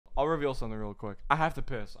I'll reveal something real quick. I have to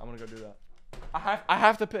piss. I'm gonna go do that. I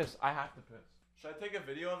have to piss. I have to piss. Should I take a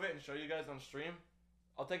video of it and show you guys on stream?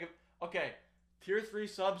 I'll take it. Okay. Tier 3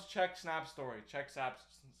 subs, check Snap Story. Check Snap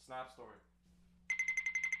Story.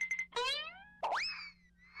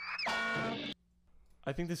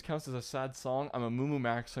 I think this counts as a sad song. I'm a moo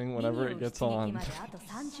maxing whenever it gets on.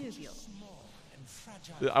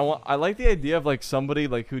 I like the idea of like somebody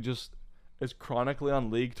like who just is chronically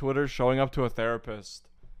on League Twitter showing up to a therapist.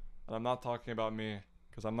 And I'm not talking about me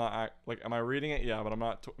because I'm not like, am I reading it? Yeah, but I'm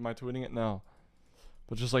not. Am I tweeting it? No.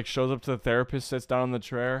 But just like shows up to the therapist, sits down in the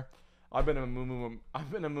chair. I've been a moo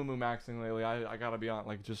maxing lately. I gotta be on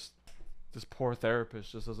like just this poor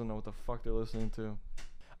therapist just doesn't know what the fuck they're listening to.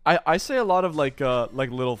 I say a lot of like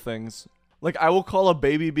little things. Like I will call a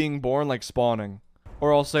baby being born like spawning,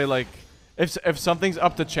 or I'll say like if something's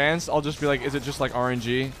up to chance, I'll just be like, is it just like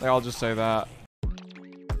RNG? Like I'll just say that.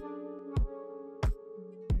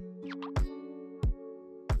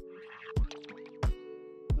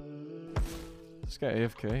 This guy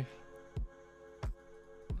AFK.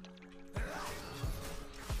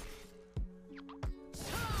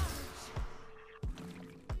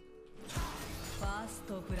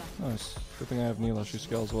 Nice. Good thing I have Neela. She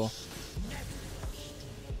scales well.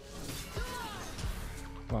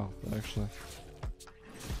 Wow, actually.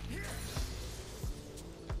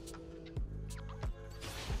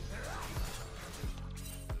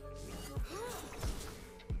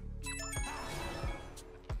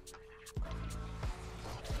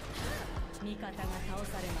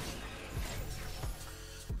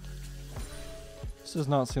 This does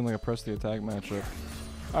not seem like a press the attack matchup.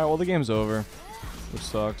 Alright, well the game's over. Which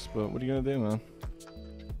sucks, but what are you gonna do, man?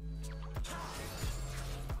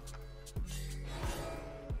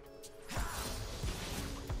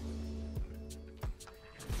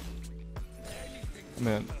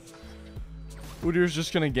 Man. Udyr's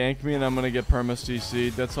just gonna gank me and I'm gonna get perma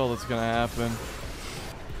CC'd. That's all that's gonna happen.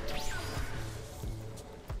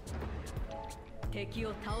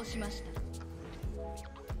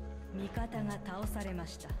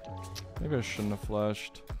 Maybe I shouldn't have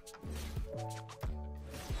flashed.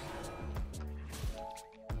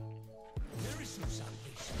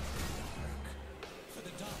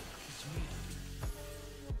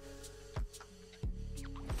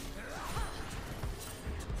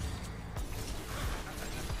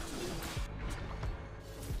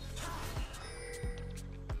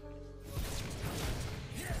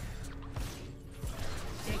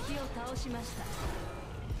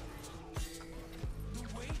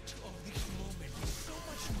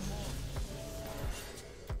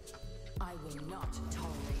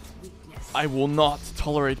 I will not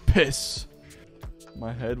tolerate piss.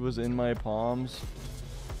 My head was in my palms.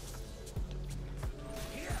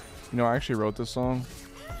 You know, I actually wrote this song.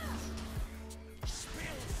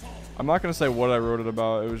 I'm not gonna say what I wrote it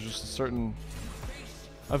about. It was just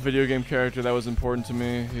a video game character that was important to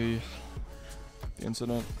me. The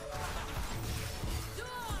incident.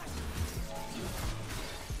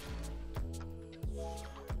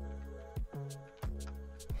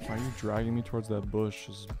 Why are you dragging me towards that bush?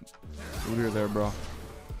 Udyr there, bro.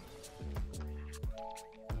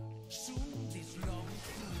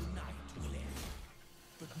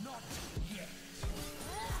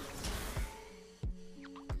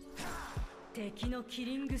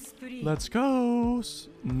 Let's go,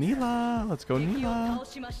 Neela. Let's go, Neela.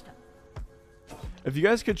 If you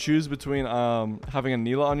guys could choose between having a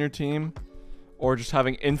Neela on your team or just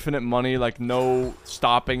having infinite money, like no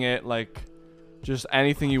stopping it, like just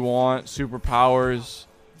anything you want, superpowers,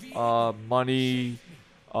 money,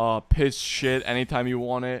 piss shit anytime you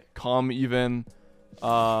want it, cum even,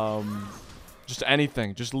 just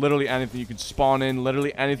anything, just literally anything. You can spawn in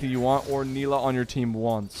literally anything you want, or Neela on your team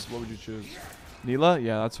once. What would you choose? Neela?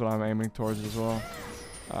 Yeah, that's what I'm aiming towards as well.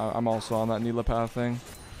 I'm also on that Neela path thing.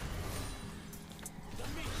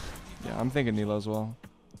 Yeah, I'm thinking Neela as well.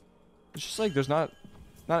 It's just like there's not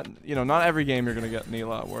every game you're gonna get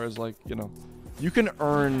Neela, whereas like, you know, you can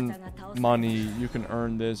earn money, you can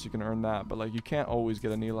earn this, you can earn that, but like you can't always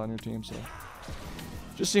get a Neela on your team, so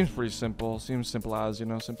just seems pretty simple. Seems simple as, you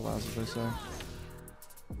know, simple as they say.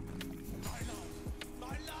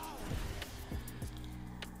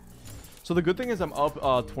 So the good thing is I'm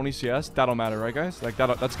up 20 CS. That'll matter, right, guys? Like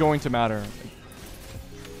that's going to matter.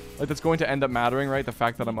 Like that's going to end up mattering, right? The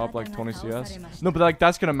fact that I'm up like 20 CS. No, but like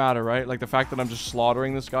that's gonna matter, right? Like the fact that I'm just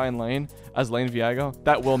slaughtering this guy in lane as lane Viego.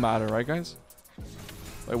 That will matter, right, guys?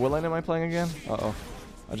 Wait, what lane am I playing again? Uh-oh.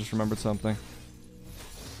 I just remembered something.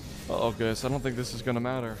 Uh-oh, guys. I don't think this is gonna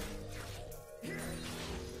matter.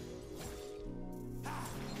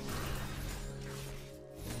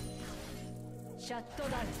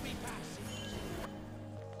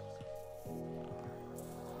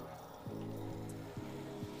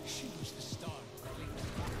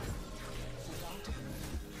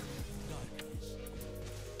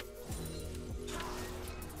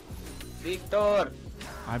 Victor.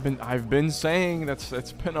 I've been saying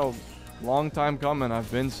it's been a long time coming. I've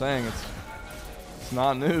been saying it's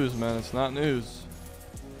not news, man. It's not news.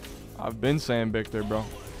 I've been saying Victor, bro.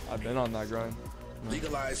 I've been on that grind.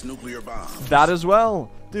 Legalize nuclear bombs. That as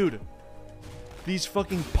well, dude. These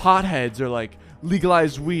fucking potheads are like,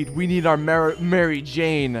 legalize weed. We need our Mary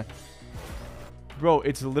Jane. Bro,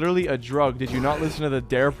 it's literally a drug. Did you not listen to the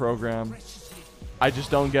DARE program? I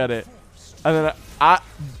just don't get it. And then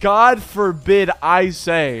God forbid I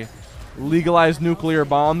say legalize nuclear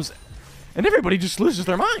bombs and everybody just loses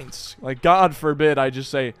their minds. Like, God forbid I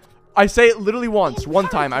say it literally once. One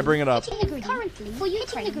time I bring it up.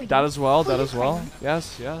 That as well, that as well.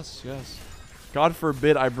 Yes, yes, yes. God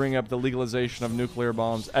forbid I bring up the legalization of nuclear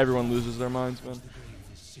bombs. Everyone loses their minds, man.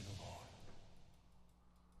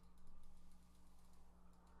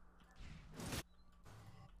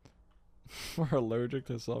 We're allergic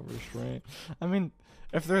to self-restraint. I mean,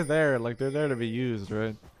 if they're there, like, they're there to be used,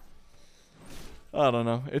 right? I don't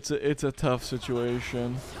know. It's a tough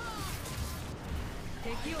situation.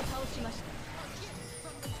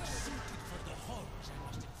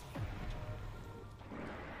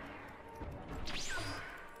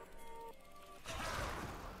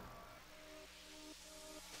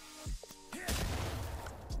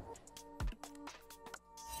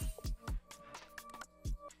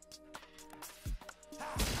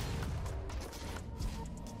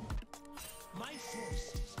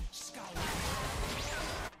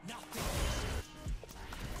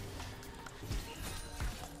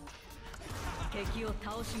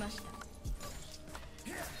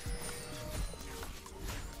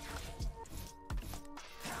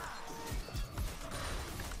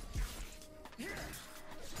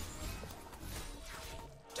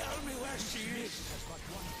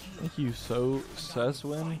 Thank you,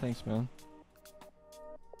 Sejuani. Thanks, man.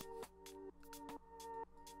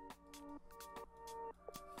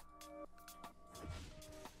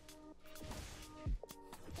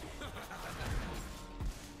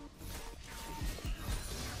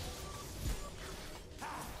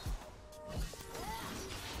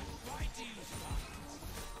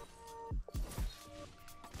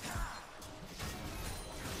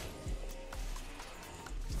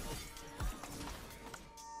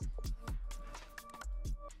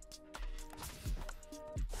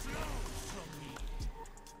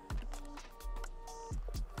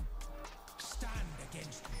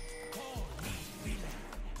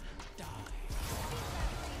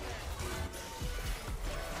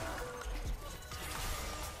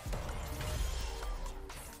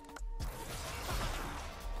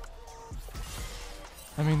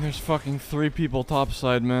 I mean, there's fucking 3 people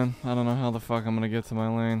topside, man. I don't know how the fuck I'm gonna get to my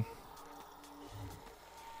lane.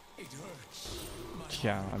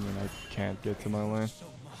 Yeah, I mean, I can't get to my lane.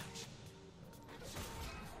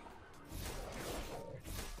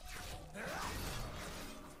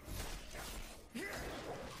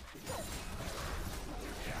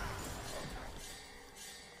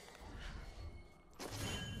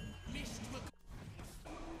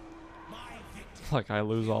 Like, I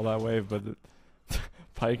lose all that wave, but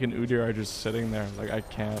Pyke and Udyr are just sitting there. Like, I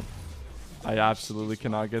can't. I absolutely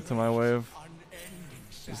cannot get to my wave.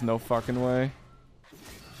 There's no fucking way.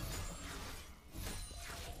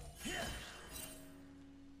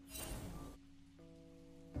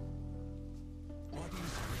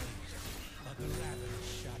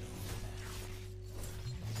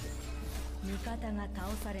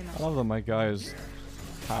 I love that my guy is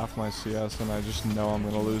half my CS and I just know I'm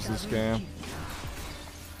gonna lose this game.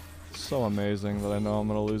 It's so amazing that I know I'm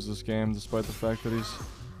gonna lose this game despite the fact that he's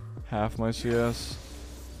half my CS.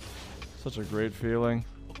 Such a great feeling.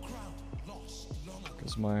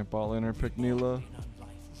 Because my bot laner picked Neela.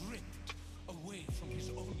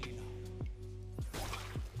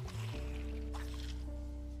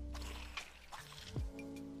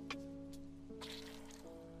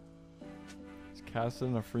 Casted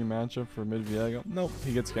in a free matchup for mid Viego. Nope,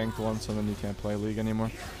 he gets ganked once and then he can't play League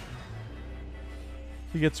anymore.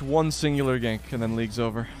 He gets one singular gank and then League's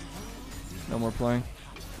over. No more playing.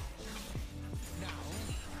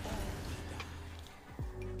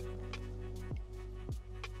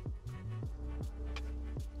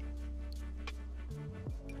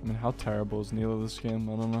 I mean, how terrible is Neela this game?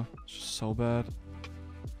 I don't know. It's just so bad.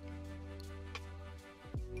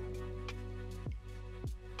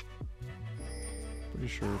 Pretty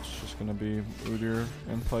sure it's just gonna be Udyr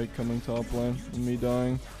and Pyke coming top lane and me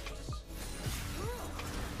dying.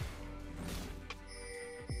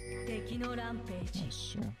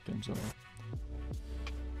 Nice. Yeah, game's over.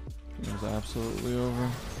 Game's absolutely over.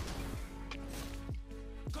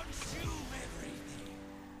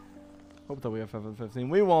 Hope that we have 5-15.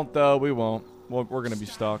 We won't though. We won't. We're gonna be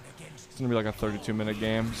stuck. It's gonna be like a 32-minute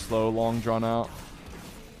game. Slow, long, drawn out.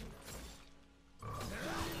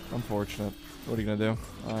 Unfortunate. What are you gonna do?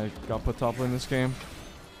 I got put top lane this game.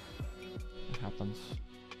 It happens.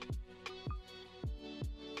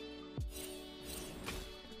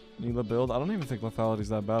 Neela build? I don't even think lethality's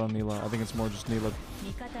that bad on Neela. I think it's more just Neela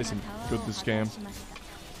isn't good this game.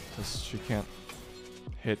 Because she can't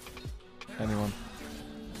hit anyone.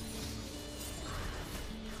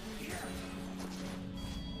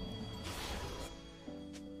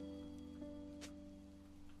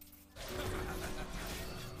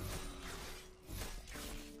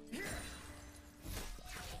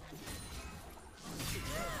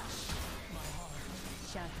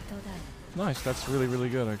 Nice, that's really, really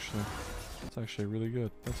good, actually. That's actually really good.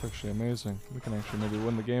 That's actually amazing. We can actually maybe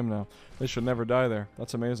win the game now. They should never die there.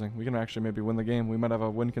 That's amazing. We can actually maybe win the game. We might have a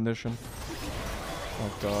win condition.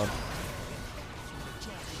 Oh, God.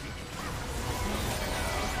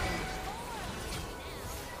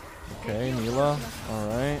 Okay, Neela.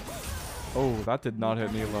 Alright. Oh, that did not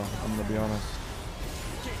hit Neela. I'm gonna be honest.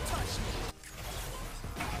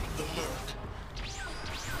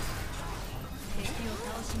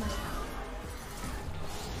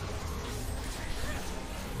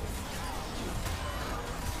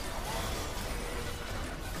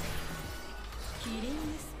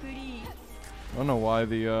 I don't know why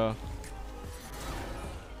the I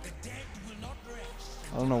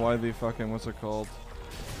don't know why the fucking, what's it called?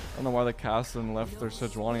 I don't know why the Castin left their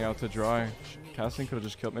Sejuani out to dry. Castin could have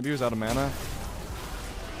just killed. Maybe he was out of mana.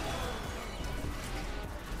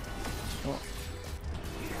 Oh.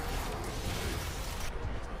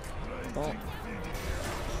 Oh.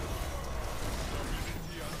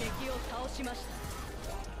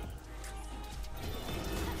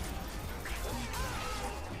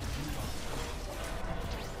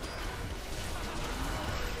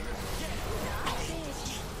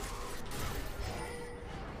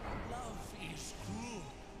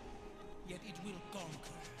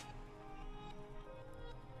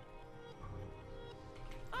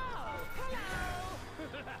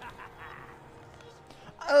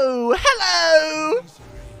 Oh, hello!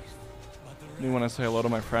 Me when I say hello to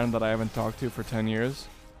my friend that I haven't talked to for 10 years.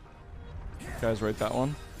 You guys rate that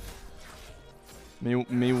one? Me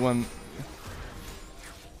when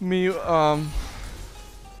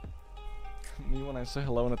I say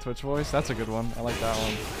hello in a Twitch voice. That's a good one. I like that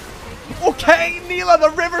one. Okay, Neela,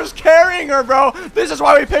 the river's carrying her, bro. This is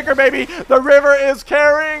why we pick her, baby. The river is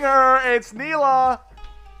carrying her. It's Neela.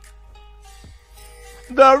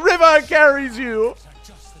 The river carries you.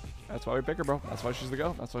 That's why we pick her, bro. That's why she's the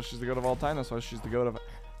GOAT. That's why she's the GOAT of all time. That's why she's the GOAT of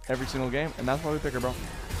every single game. And that's why we pick her, bro.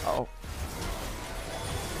 Uh-oh.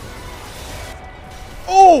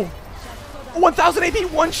 Oh! 1000 AP,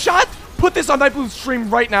 one shot? Put this on Nightblue's stream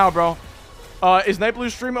right now, bro. Is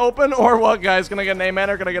Nightblue's stream open or what, guys? Gonna get an amen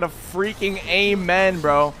or gonna get a freaking amen,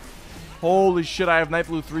 bro? Holy shit, I have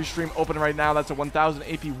Nightblue 3 stream open right now. That's a 1000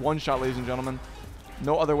 AP one shot, ladies and gentlemen.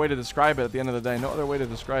 No other way to describe it at the end of the day. No other way to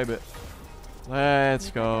describe it.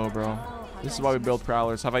 Let's go, bro. This is why we build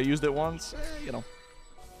Prowlers. Have I used it once? You know.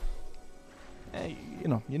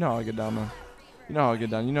 You know how I get down, man. You know how I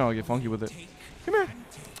get down. You know how I get funky with it. Come here.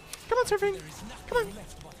 Come on, surfing. Come on.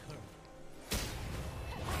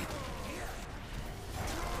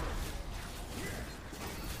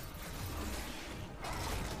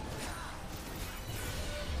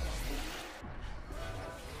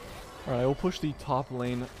 Alright, we'll push the top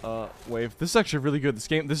lane wave. This is actually really good.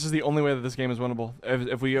 This is the only way that this game is winnable.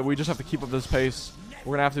 If we just have to keep up this pace,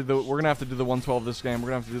 we're gonna have to do the 112 this game. We're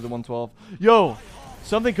gonna have to do the 112. Yo,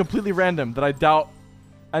 something completely random that I doubt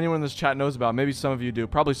anyone in this chat knows about. Maybe some of you do.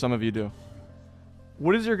 Probably some of you do.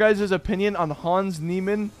 What is your guys' opinion on Hans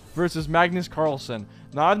Niemann versus Magnus Carlsen?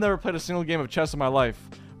 Now, I've never played a single game of chess in my life,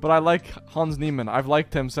 but I like Hans Niemann. I've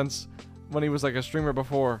liked him since when he was like a streamer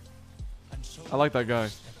before. I like that guy.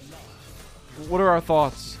 What are our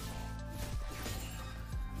thoughts?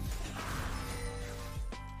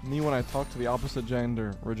 Me when I talk to the opposite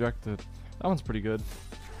gender. Rejected. That one's pretty good.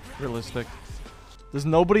 Realistic. Does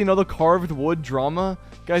nobody know the carved wood drama?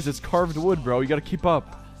 Guys, it's carved wood, bro. You gotta keep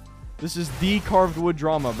up. This is the carved wood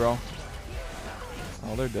drama, bro.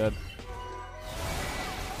 Oh, they're dead.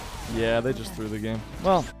 Yeah, they just threw the game.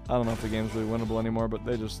 Well, I don't know if the game's really winnable anymore, but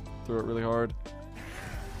they just threw it really hard.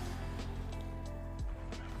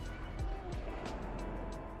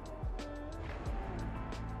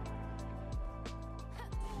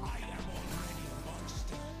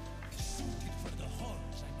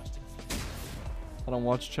 I don't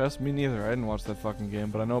watch chess. Me neither. I didn't watch that fucking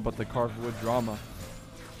game, but I know about the carved wood drama.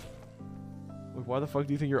 Like, why the fuck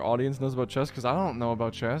do you think your audience knows about chess? Because I don't know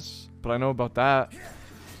about chess, but I know about that.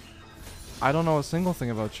 I don't know a single thing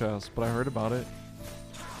about chess, but I heard about it.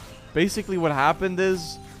 Basically, what happened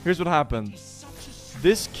is, here's what happened.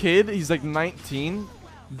 This kid, he's like 19,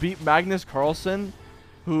 beat Magnus Carlsen,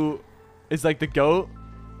 who is like the GOAT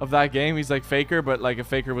of that game. He's like Faker, but like if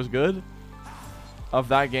Faker was good of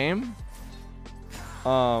that game.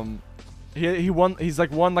 He won. He's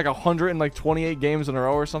like won like 128 games in a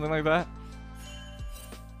row or something like that.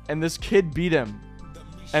 And this kid beat him,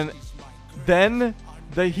 and then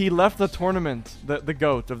he left the tournament. The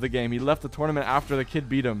GOAT of the game. He left the tournament after the kid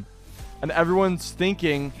beat him, and everyone's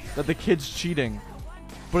thinking that the kid's cheating,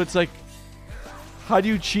 but it's like, how do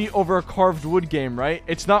you cheat over a carved wood game, right?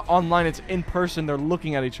 It's not online. It's in person. They're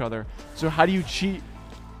looking at each other. So how do you cheat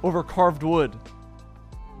over carved wood?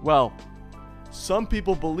 Well, some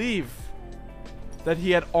people believe that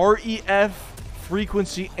he had REF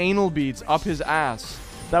frequency anal beads up his ass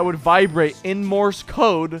that would vibrate in Morse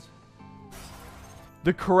code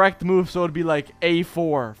the correct move, so it would be like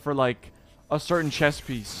A4 for like a certain chess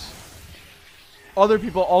piece. Other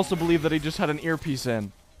people also believe that he just had an earpiece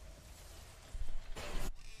in.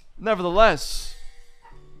 Nevertheless,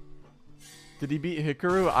 did he beat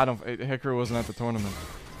Hikaru? Hikaru wasn't at the tournament.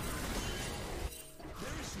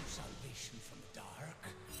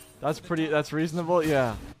 That's reasonable?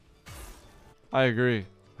 Yeah. I agree.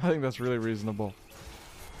 I think that's really reasonable.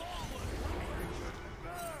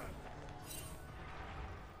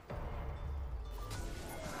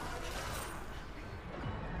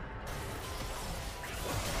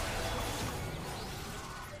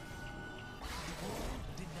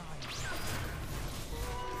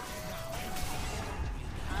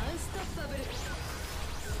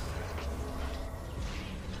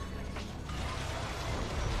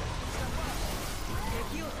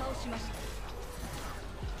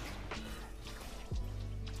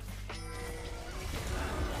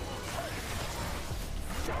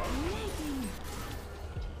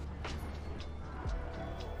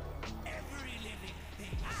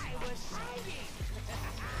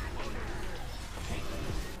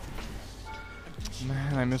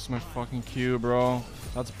 Man, I missed my fucking Q, bro.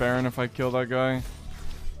 That's Baron if I kill that guy.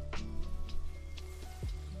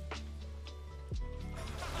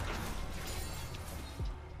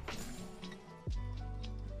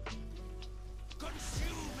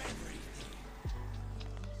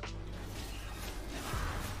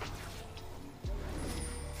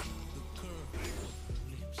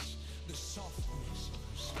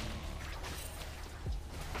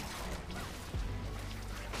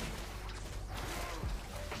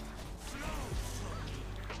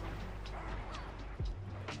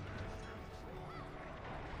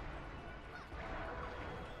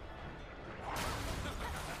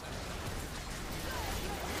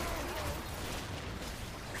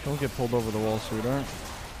 Don't get pulled over the wall, sweetheart.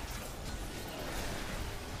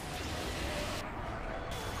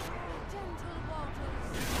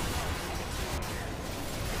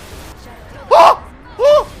 Oh!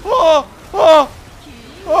 Oh! Oh! Oh!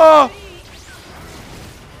 Oh!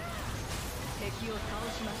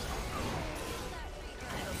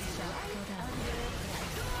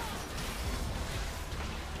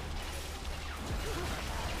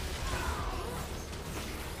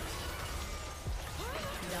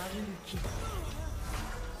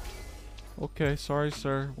 Okay, sorry,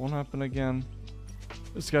 sir. Won't happen again.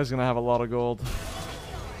 This guy's gonna have a lot of gold.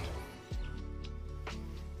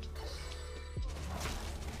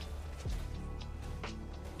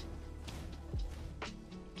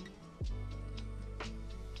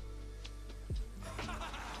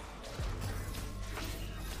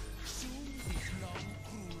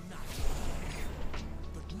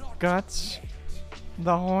 Guts,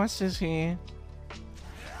 the horse is here.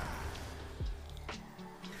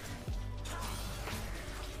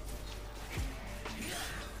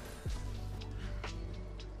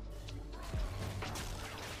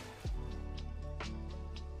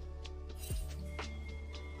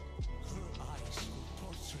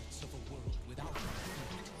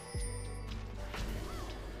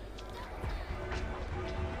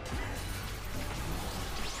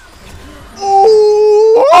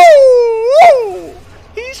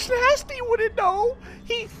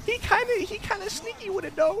 He kind of sneaky with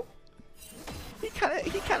it though. He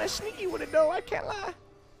kind of sneaky with it though. I can't lie.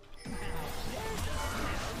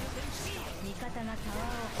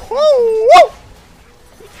 Whoa, whoa!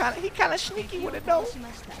 He kind of sneaky with it though.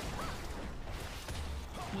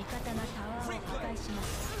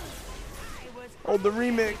 Oh, the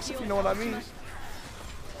remix, if you know what I mean.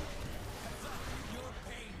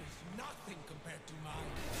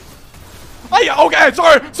 Taliyah! Okay,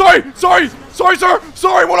 sorry, sir!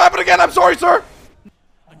 Sorry, won't happen again, I'm sorry, sir!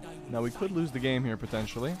 Now, we could lose the game here,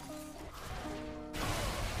 potentially.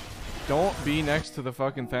 Don't be next to the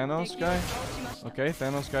fucking Thanos guy. Okay,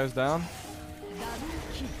 Thanos guy's down.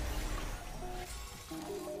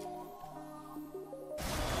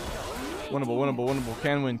 Winnable.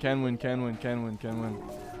 Can win.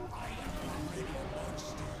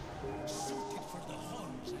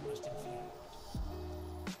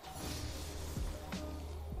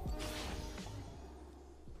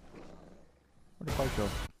 Where'd the fight go?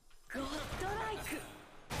 Oh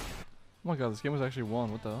my god, this game was actually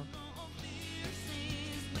won. What the hell?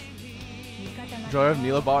 Do I have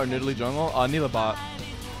Neela bot or Nidalee jungle? Neela bot.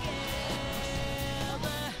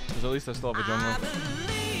 Because at least I still have a jungle.